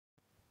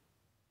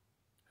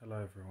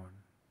Hello everyone.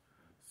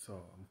 So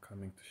I'm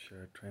coming to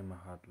share a dream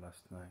I had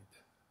last night.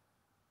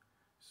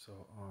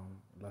 So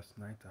last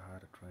night I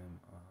had a dream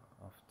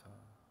after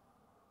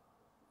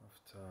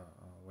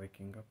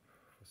waking up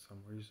for some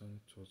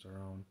reason. It was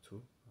around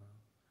 2,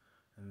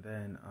 and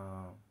then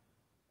I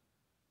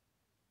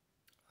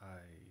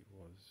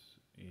was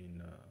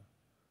in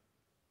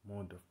a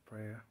mode of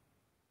prayer,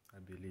 I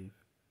believe.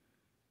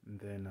 And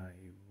then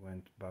I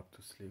went back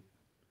to sleep.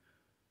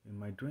 In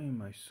my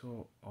dream, I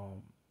saw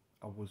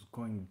I was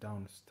going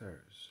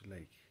downstairs, and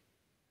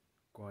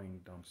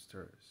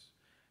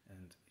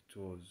it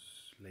was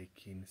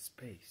like in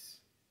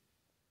space,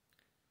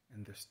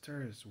 and the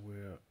stairs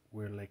were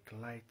like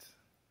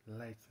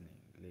lightning.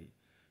 Like,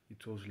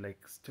 it was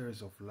like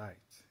stairs of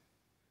light,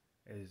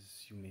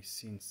 as you may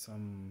see in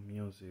some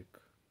music.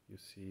 You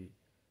see,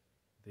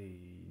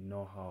 they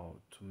know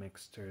how to make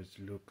stairs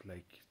look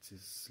like it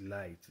is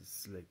light.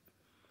 It's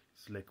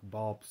like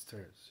bulb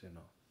stairs.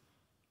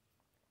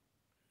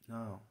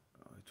 Now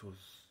it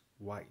was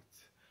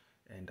white,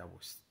 and I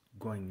was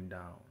going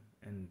down,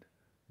 and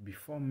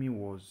before me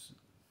was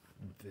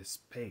the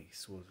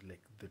space, was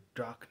like the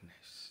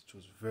darkness. It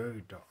was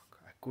very dark.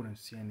 I couldn't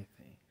see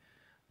anything,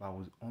 but I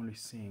was only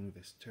seeing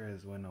the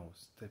stairs when I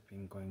was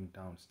going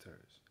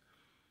downstairs,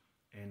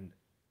 and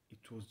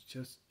it was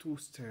just 2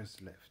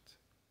 stairs left,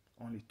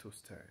 only 2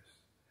 stairs,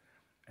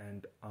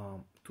 and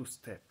 2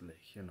 steps,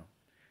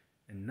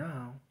 and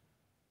now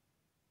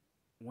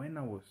when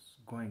I was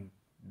going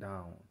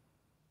down,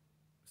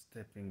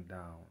 stepping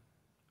down,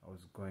 I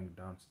was going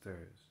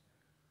downstairs,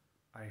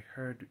 I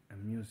heard a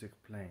music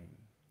playing.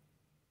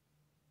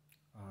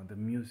 The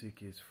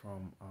music is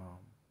from,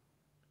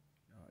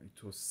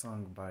 it was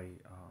sung by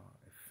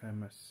a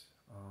famous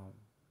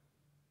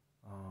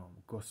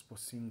gospel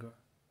singer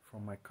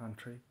from my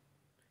country.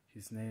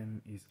 His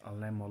name is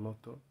Alain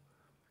Moloto.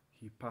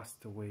 He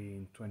passed away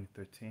in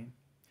 2013.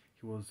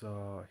 He was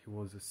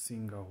a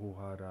singer who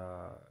had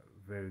a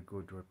very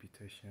good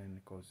reputation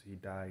because he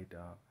died.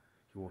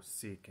 He was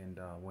sick, and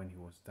when he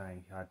was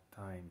dying, he had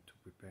time to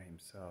prepare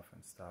himself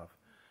and stuff.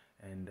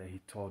 And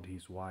he told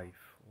his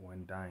wife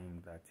when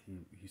dying that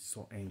he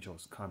saw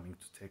angels coming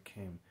to take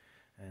him,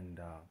 and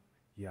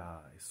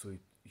so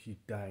he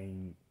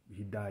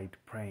died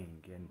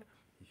praying, and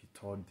he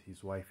told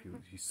his wife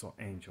he saw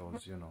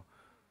angels,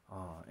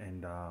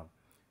 and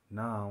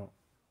now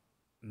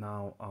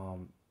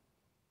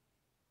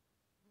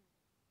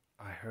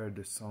I heard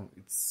the song.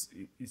 It's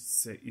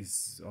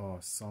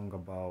a song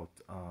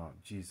about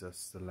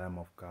Jesus, the Lamb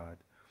of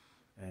God,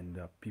 and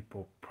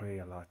people pray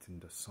a lot in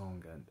the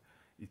song, and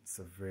it's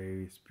a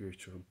very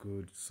spiritual,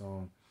 good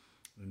song.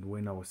 And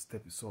when I was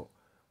stepping, so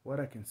what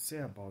I can say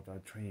about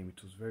that dream,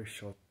 it was very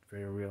short,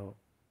 very real,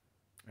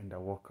 and I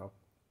woke up,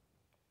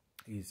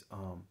 is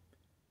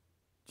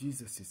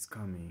Jesus is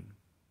coming,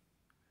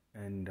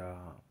 and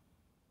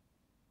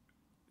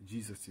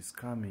Jesus is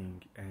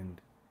coming,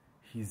 and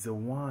he's the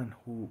one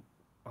who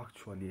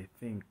actually, I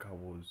think I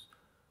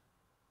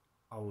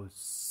was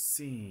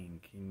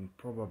seeing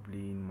probably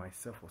in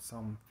myself or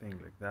something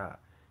like that,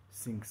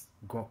 things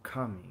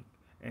coming,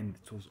 and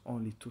it was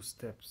only 2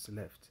 steps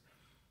left,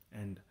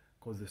 and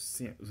because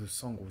the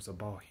song was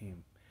about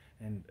him,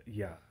 and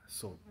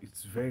so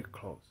it's very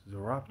close. The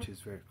rapture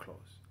is very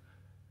close,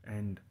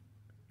 and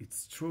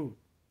it's true.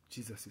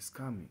 Jesus is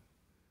coming.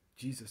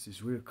 Jesus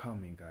is really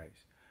coming,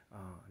 guys.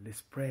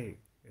 Let's pray.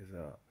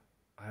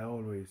 I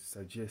always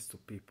suggest to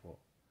people,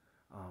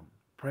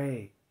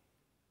 pray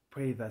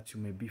that you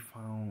may be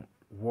found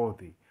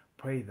worthy.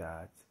 Pray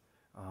that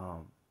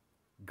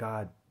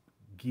God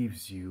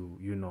gives you,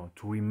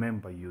 to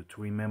remember you,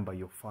 to remember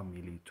your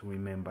family, to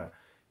remember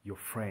your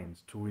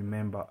friends, to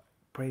remember.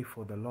 Pray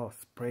for the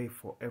lost. Pray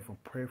for everyone.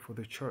 Pray for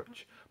the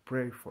church.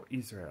 Pray for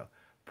Israel.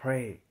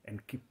 Pray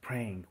and keep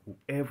praying.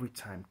 Every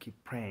time,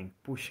 keep praying,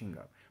 pushing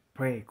up.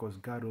 Pray, because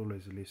God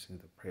always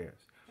listens to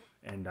prayers,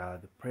 and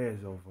the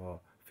prayers of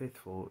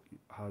faithful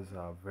has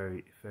a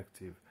very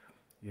effective,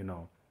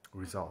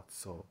 results.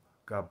 So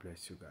God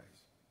bless you guys.